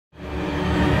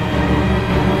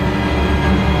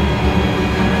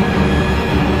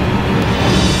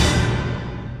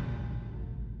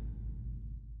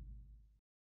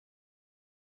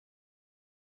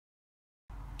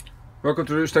Welcome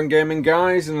to Rootstem Gaming,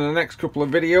 guys. In the next couple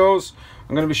of videos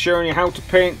I'm going to be showing you how to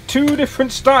paint two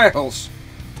different styles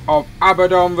of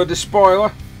Abaddon the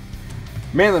Despoiler,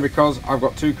 mainly because I've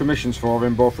got two commissions for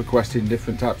him, both requesting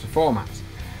different types of formats.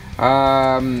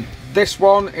 This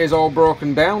one is all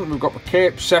broken down. We've got the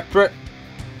cape separate,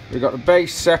 we've got the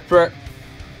base separate,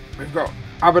 we've got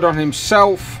Abaddon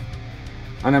himself,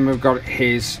 and then we've got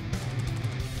his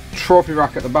trophy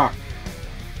rack at the back.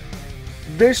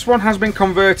 This one has been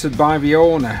converted by the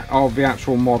owner of the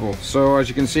actual model, so as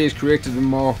you can see, he's created a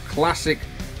more classic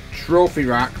trophy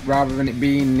rack rather than it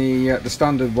being the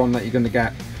standard one that you're going to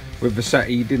get with the set.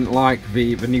 He didn't like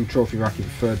the new trophy rack, he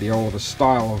preferred the older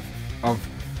style of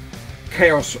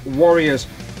Chaos Warriors.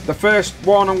 The first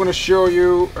one I'm going to show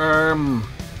you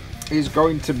is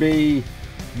going to be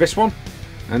this one,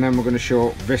 and then we're going to show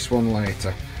this one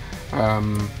later.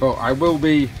 But I'm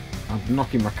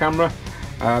knocking my camera.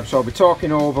 So I'll be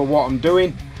talking over what I'm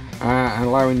doing and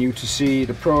allowing you to see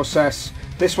the process.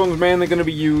 This one's mainly going to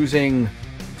be using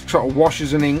sort of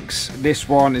washes and inks. This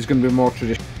one is going to be more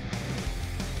traditional.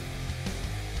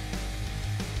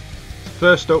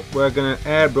 First up, we're going to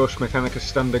airbrush Mechanica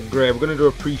Standard Grey. We're going to do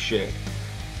a pre-shade,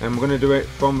 and we're going to do it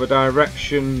from the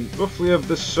direction roughly of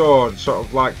the sword, sort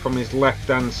of like from his left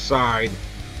hand side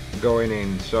going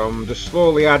in. So I'm just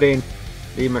slowly adding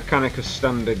the Mechanica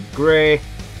Standard Grey.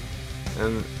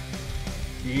 And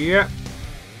yeah,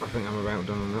 I think I'm about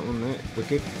done on that one there,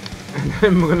 wicked. And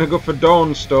then we're going to go for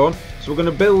Dawnstone. So we're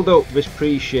going to build up this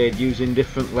pre-shade using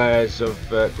different layers of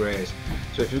greys.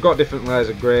 So if you've got different layers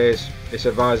of greys, it's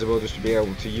advisable just to be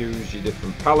able to use your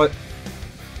different palette,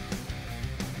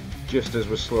 just as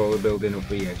we're slowly building up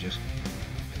the edges.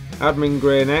 Admin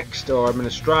Grey next, or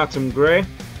Administratum Grey.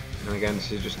 And again, this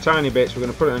is just tiny bits. We're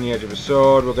going to put it on the edge of the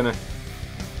sword. We're going to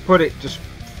put it just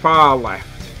far left,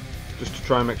 just to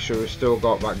try and make sure we've still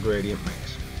got that gradient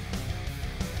mix.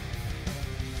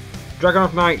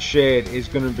 Dragonov Nightshade is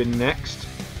going to be next.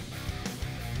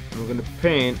 We're going to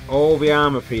paint all the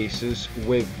armour pieces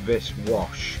with this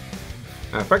wash.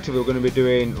 Effectively we're going to be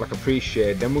doing like a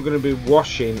pre-shade, then we're going to be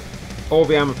washing all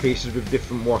the armour pieces with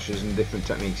different washes and different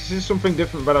techniques. This is something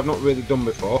different that I've not really done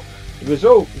before. The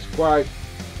result is quite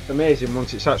amazing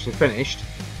once it's actually finished,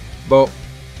 but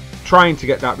trying to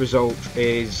get that result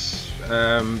is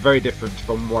very different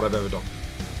from what I've ever done.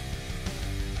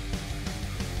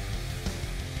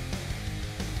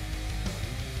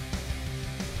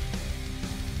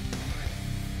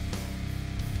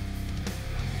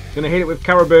 Going to hit it with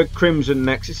Carroburg Crimson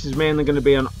next. This is mainly going to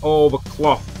be on all the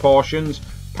cloth portions.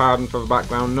 Pardon for the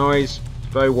background noise.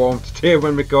 It's very warm today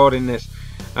when recording this.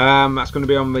 That's going to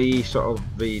be on the sort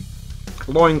of the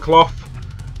loincloth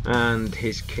and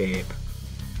his cape.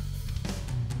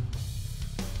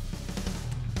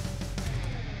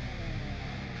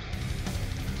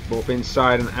 Both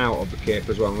inside and out of the cape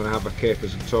as well. I'm going to have a cape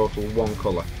as a total one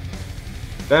colour.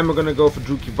 Then we're going to go for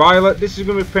Druchii Violet. This is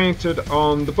going to be painted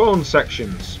on the bone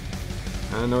sections.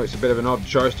 I know it's a bit of an odd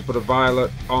choice to put a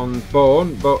violet on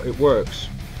bone, but it works,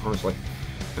 honestly.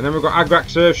 And then we've got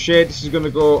Agrax Earthshade. This is going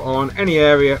to go on any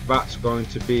area that's going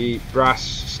to be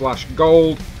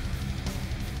brass/gold,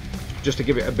 just to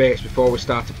give it a base before we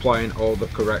start applying all the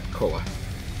correct colour.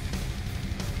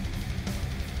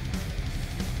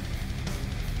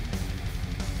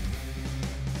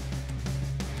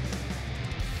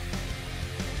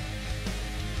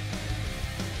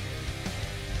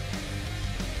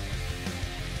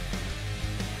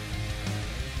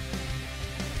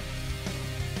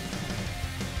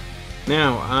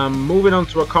 Now I'm moving on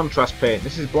to a contrast paint.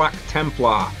 This is Black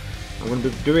Templar. I'm going to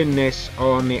be doing this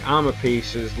on the armour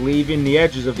pieces, leaving the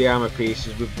edges of the armour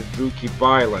pieces with the Druchii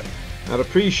Violet. Now the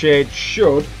pre-shade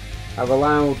should have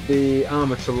allowed the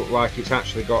armour to look like it's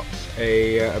actually got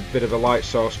a bit of a light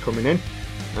source coming in,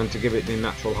 and to give it the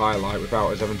natural highlight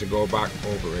without us having to go back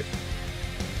over it.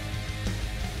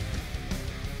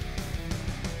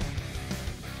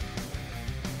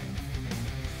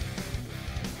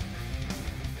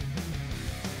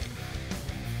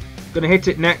 Going to hit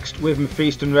it next with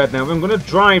Mephiston Red. Now I'm going to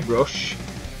dry brush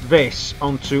this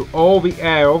onto all the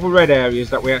red areas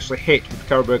that we actually hit with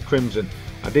Carroburg Crimson.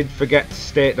 I did forget to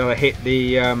state that I hit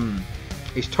the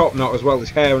his top knot as well, his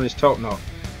hair on his top knot.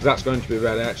 That's going to be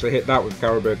red. I actually hit that with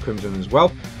Carroburg Crimson as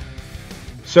well.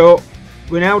 So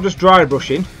we're now just dry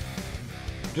brushing,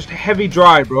 just a heavy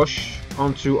dry brush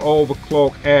onto all the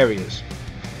cloak areas.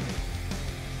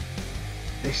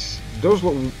 This does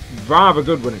look rather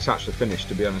good when it's actually finished,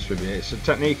 to be honest with you. It's a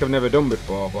technique I've never done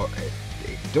before, but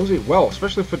it does it well,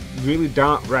 especially for really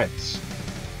dark reds.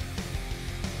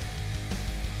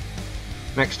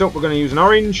 Next up we're going to use an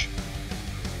orange.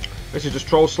 This is just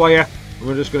Troll Slayer. And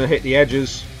we're just going to hit the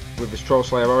edges with this Troll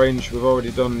Slayer orange. We've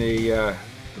already done the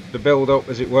build up,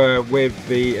 as it were, with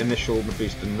the initial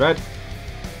Mephiston red.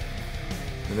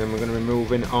 And then we're going to be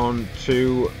moving on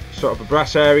to sort of the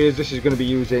brass areas. This is going to be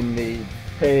using the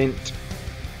paint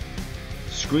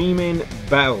Screaming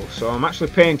Bell. So I'm actually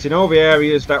painting all the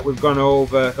areas that we've gone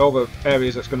over, all the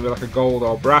areas that's going to be like a gold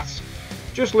or brass,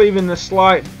 just leaving a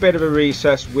slight bit of a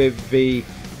recess with the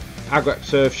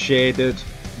Aglet Earth shaded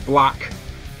black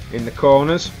in the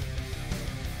corners.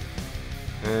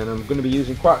 And I'm going to be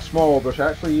using quite a small brush.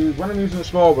 I actually use, when I'm using a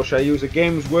small brush, I use a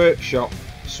Games Workshop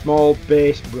small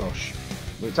base brush.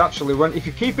 It's actually, when if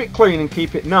you keep it clean and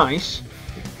keep it nice,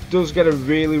 it does get a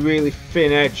really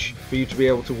thin edge for you to be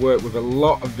able to work with a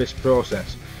lot of this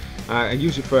process. I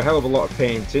use it for a hell of a lot of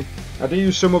painting. I do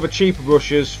use some other cheaper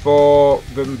brushes for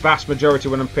the vast majority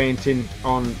when I'm painting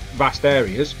on vast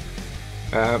areas,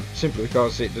 simply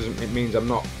because it means I'm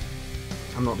not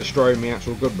destroying my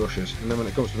actual good brushes. And then when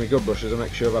it comes to my good brushes, I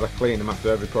make sure that I clean them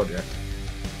after every project.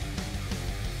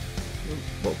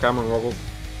 But camera wobble.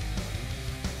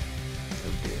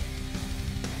 Oh dear.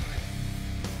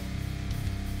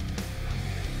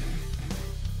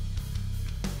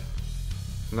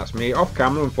 And that's me off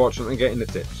camera, unfortunately, getting the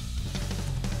tips.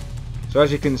 So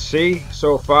as you can see,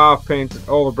 so far I've painted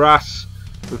all the brass,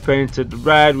 we've painted the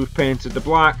red, we've painted the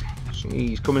black. So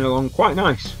he's coming along quite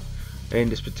nice in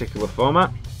this particular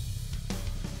format.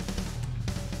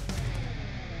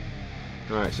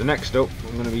 Alright, so next up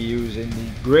I'm going to be using the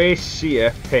Grey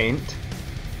Seer paint,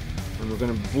 and we're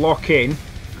going to block in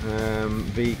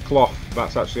the cloth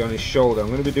that's actually on his shoulder. I'm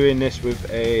going to be doing this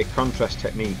with a contrast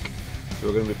technique. So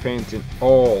we're going to be painting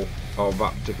all of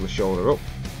that particular shoulder up.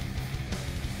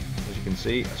 As you can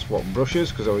see, I swapped brushes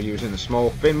because I was using the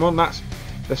small thin one.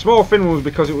 The small thin one was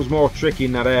because it was more tricky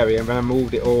in that area, and then I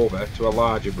moved it over to a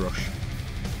larger brush.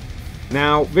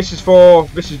 Now this is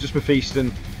just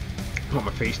Mephiston, not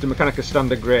Mephiston, Mechanica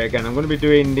Standard Grey again. I'm going to be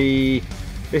doing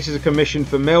this is a commission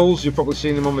for Mills. You've probably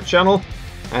seen him on the channel,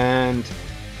 and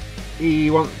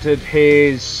he wanted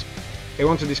his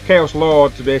Chaos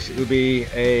Lord to basically be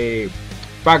a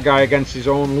bad guy against his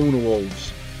own Lunar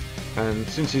Wolves. And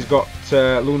since he's got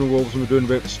Lunar Wolves, and we're doing a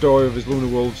bit of the story of his Lunar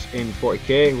Wolves in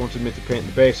 40k, he wanted me to paint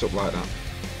the base up like that.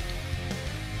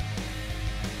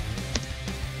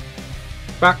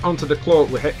 Back onto the cloak,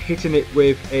 we're hitting it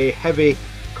with a heavy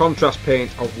contrast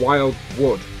paint of Wild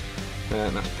Wood.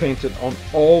 And that's painted on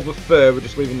all the fur. We're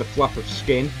just leaving the flap of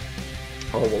skin,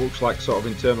 or what looks like sort of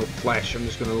internal flesh. I'm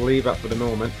just going to leave that for the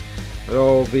moment. But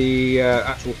all the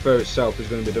actual fur itself is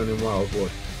going to be done in Wild Wood.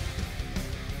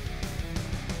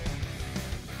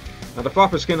 Now the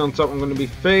flap of skin on top, I'm going to be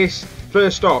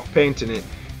first off painting it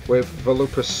with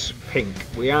Volupus Pink.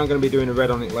 We are going to be doing a red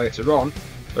on it later on,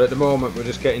 but at the moment we're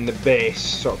just getting the base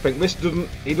sort of pink.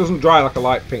 It doesn't dry like a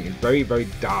light pink. It's very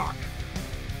dark.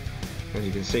 As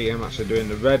you can see, I'm actually doing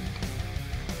the red.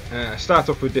 Start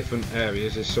off with different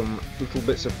areas. There's some little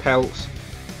bits of pelts,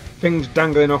 things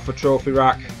dangling off a trophy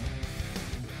rack.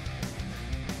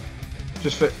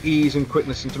 Just for ease and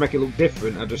quickness and to make it look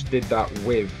different, I just did that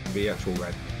with the actual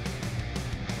red.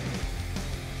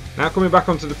 Now coming back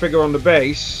onto the figure on the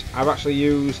base, I've actually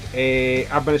used a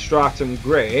Administratum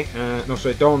Grey,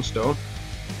 Dawnstone,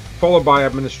 followed by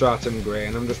Administratum Grey,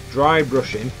 and I'm just dry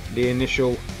brushing the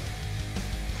initial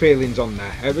feelings on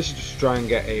there. This is just to try and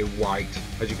get a white.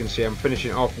 As you can see, I'm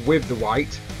finishing it off with the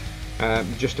white,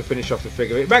 just to finish off the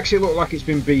figure. It makes it look like it's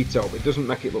been beat up. It doesn't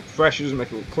make it look fresh, it doesn't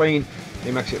make it look clean,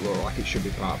 it makes it look like it should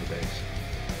be part of the base.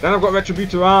 Then I've got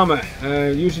Retributor Armour,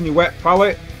 using your wet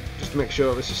palette, just to make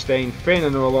sure this is staying thin. I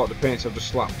know a lot of the paints I've just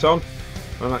slapped on.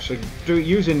 I'm actually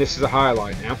using this as a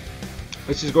highlight now.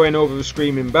 This is going over the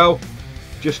Screaming Bell,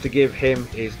 just to give him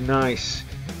his nice,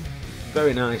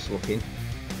 very nice looking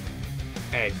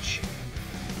edge.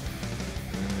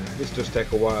 This does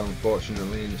take a while,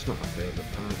 unfortunately, and it's not my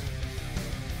favourite part.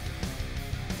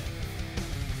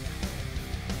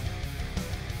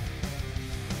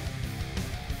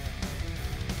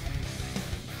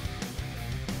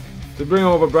 To bring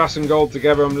all the brass and gold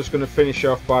together, I'm just going to finish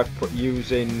off by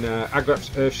using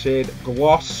Aglet's Earthshade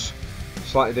Gloss,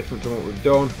 slightly different to what we've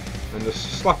done, and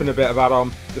just slapping a bit of that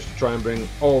on, just to try and bring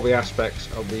all the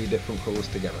aspects of the different colours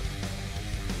together.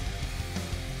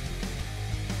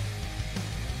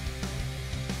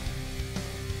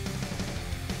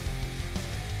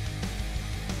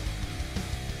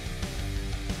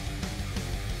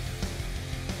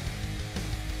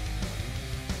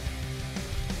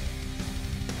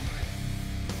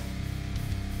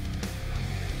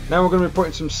 Now we're going to be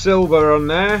putting some silver on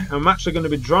there. I'm actually going to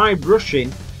be dry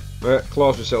brushing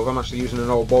claws with silver. I'm actually using an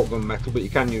old bolt gun metal, but you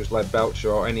can use lead belch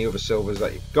or any other silvers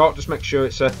that you've got. Just make sure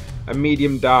it's a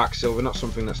medium dark silver, not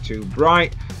something that's too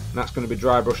bright. And that's going to be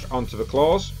dry brushed onto the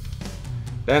claws.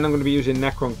 Then I'm going to be using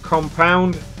Necron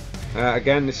Compound.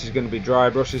 Again, this is going to be dry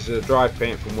brush. This is a dry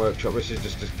paint from Workshop. This is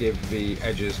just to give the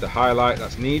edges the highlight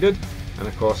that's needed. And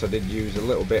of course I did use a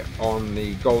little bit on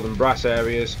the gold and brass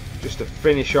areas just to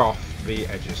finish off the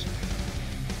edges.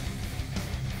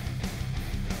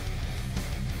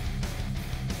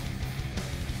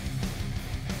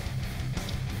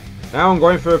 Now I'm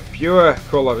going for a pure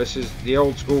colour. This is the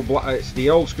old school black. It's the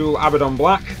old school Abaddon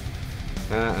black,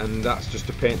 and that's just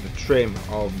to paint the trim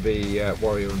of the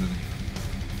warrior underneath.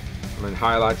 And then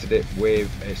highlighted it with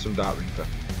some dark reefer.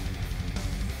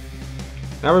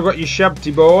 Now we've got your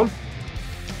Shabty bone.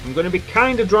 I'm going to be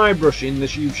kind of dry brushing the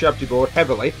Shabty bone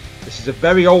heavily. This is a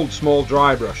very old small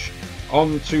dry brush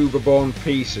onto the bone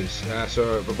pieces.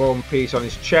 So the bone piece on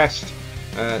his chest,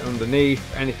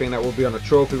 underneath, anything that will be on a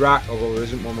trophy rack, although there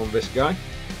isn't one on this guy.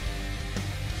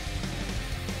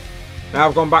 Now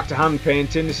I've gone back to hand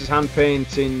painting. This is hand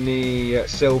painting the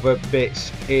silver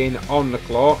bits in on the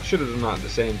claw. Should have done that at the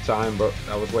same time, but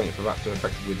I was waiting for that to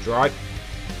effectively dry.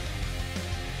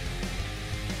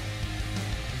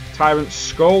 Tyrant's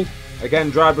skull,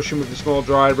 again dry brushing with the small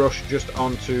dry brush just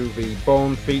onto the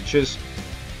bone features.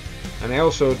 And I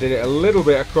also did it a little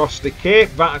bit across the cape.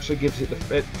 That actually gives it,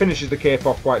 it finishes the cape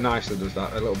off quite nicely, does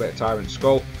that, a little bit of Tyrant's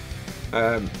skull.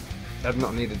 I've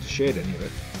not needed to shade any of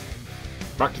it.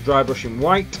 Back to dry brushing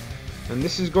white, and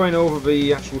this is going over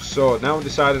the actual sword. Now I've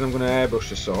decided I'm going to airbrush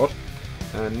the sword,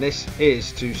 and this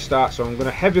is to start, so I'm going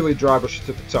to heavily dry brush it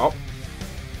to the top.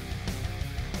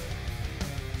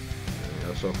 And I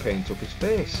also paint up his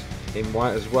face in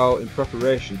white as well, in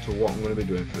preparation to what I'm going to be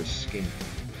doing for his skin.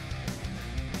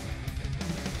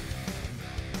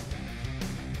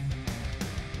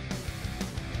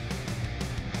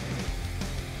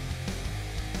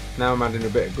 Now I'm adding a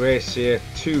bit of grace here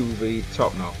to the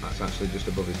top knot. That's actually just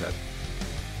above his head.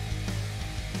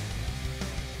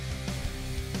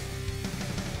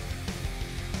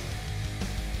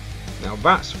 Now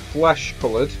that's flesh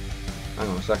coloured. Hang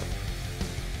on a second.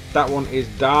 That one is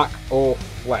dark or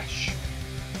flesh.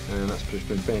 And that's just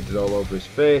been painted all over his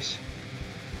face.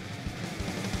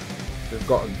 We've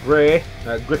got a grey,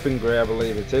 Griffin grey I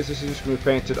believe it is. This is just going to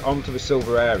be painted onto the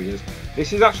silver areas.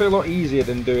 This is actually a lot easier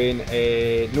than doing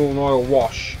a null and oil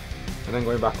wash and then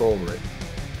going back over it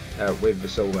with the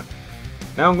silver.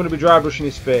 Now I'm going to be dry brushing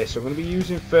his face. So I'm going to be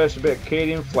using first a bit of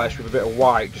Cadian flesh with a bit of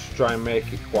white just to try and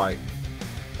make it quite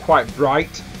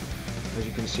bright. As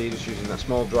you can see, just using that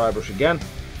small dry brush again.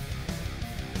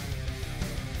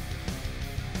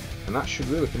 And that should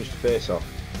really finish the face off.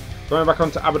 Going back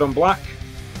onto Abaddon black.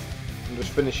 I'm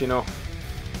just finishing off.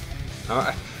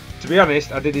 To be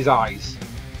honest, I did his eyes,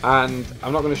 and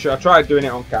I'm not going to show. I tried doing it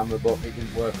on camera, but it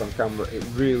didn't work on camera. It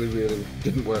really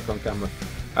didn't work on camera.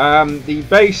 The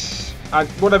base,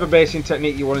 whatever basing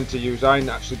technique you wanted to use, I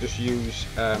actually just use.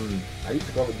 I used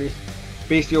to call it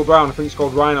bestial brown. I think it's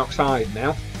called Rhinox hide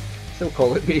now. Still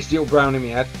call it bestial brown in my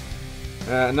head,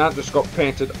 and that just got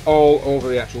painted all over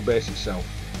the actual base itself.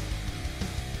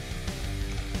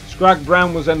 Scrag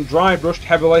brown was then dry brushed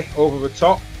heavily over the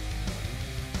top.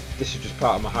 This is just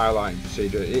part of my highlighting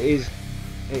procedure. It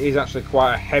is actually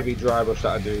quite a heavy dry brush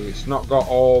that I do. It's not got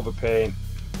all the paint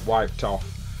wiped off.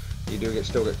 You do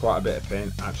still get quite a bit of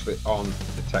paint actually on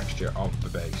the texture of the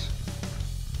base.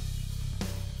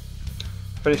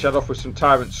 Finish that off with some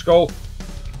Tyrant skull,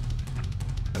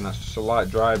 and that's just a light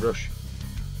dry brush.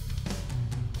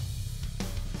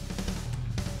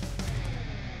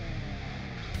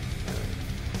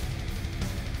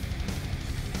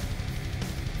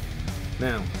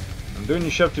 Now, I'm doing the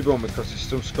Shabty bone because there's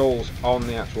some skulls on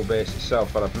the actual base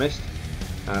itself that I've missed,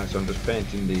 so I'm just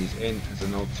painting these in as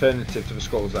an alternative to the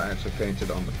skulls that I actually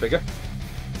painted on the figure.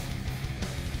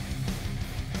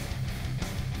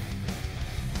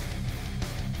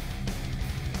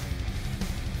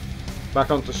 Back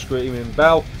onto Screaming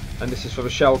Bell, and this is for the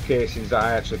shell casings that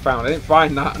I actually found. I didn't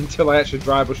find that until I actually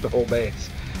dry brushed the whole base,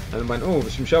 and I went, oh,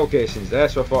 there's some shell casings there,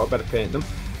 so I thought I'd better paint them.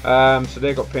 So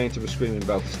they got painted with Screaming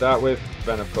Bell to start with.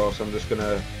 Then of course I'm just going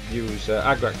to use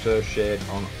Agrak Turf shade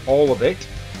on all of it,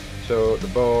 so the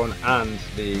bone and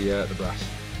the brass.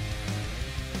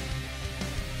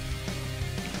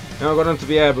 Now I've got onto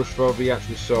the airbrush for the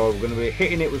actual sword. We're going to be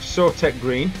hitting it with Sotek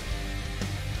green,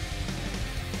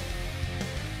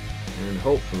 and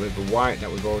hopefully the white that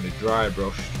we've already dry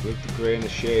brushed with the grey and the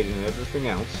shading and everything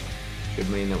else should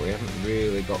mean that we haven't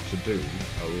really got to do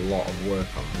a lot of work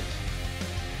on this.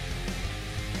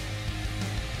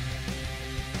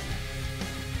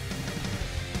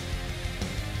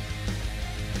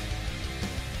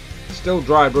 still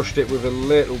dry brushed it with a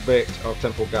little bit of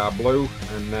Temple Guard blue,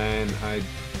 and then I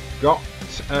got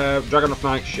Dragon of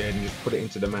Nightshade and just put it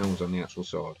into the mounds on the actual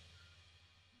sword,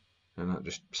 and that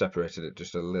just separated it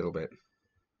just a little bit.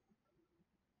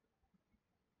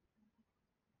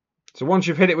 So once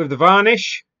you've hit it with the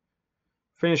varnish,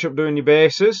 finish up doing your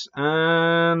bases,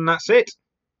 and that's it.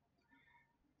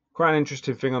 Quite an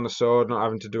interesting thing on the sword, not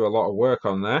having to do a lot of work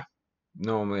on there.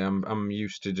 Normally I'm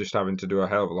used to just having to do a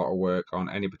hell of a lot of work on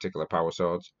any particular power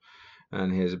swords.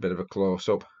 And here's a bit of a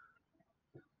close-up.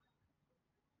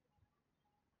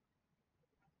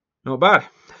 Not bad.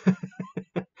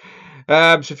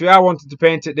 So if you are wanting to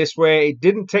paint it this way, it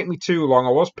didn't take me too long.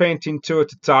 I was painting 2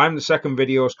 at a time. The second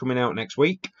video is coming out next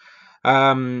week.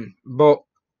 But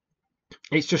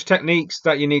it's just techniques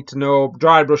that you need to know.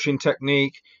 Dry brushing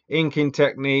technique, inking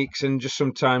techniques, and just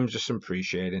sometimes just some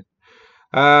pre-shading.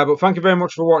 But thank you very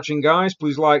much for watching, guys.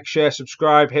 Please like, share,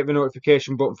 subscribe, hit the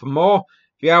notification button for more.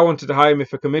 If you are wanting to hire me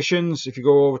for commissions, if you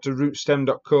go over to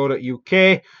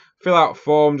rootstem.co.uk, fill out a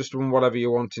form, just on whatever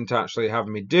you're wanting to actually have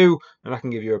me do, and I can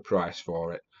give you a price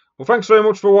for it. Well, thanks very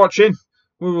much for watching.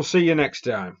 We will see you next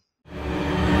time.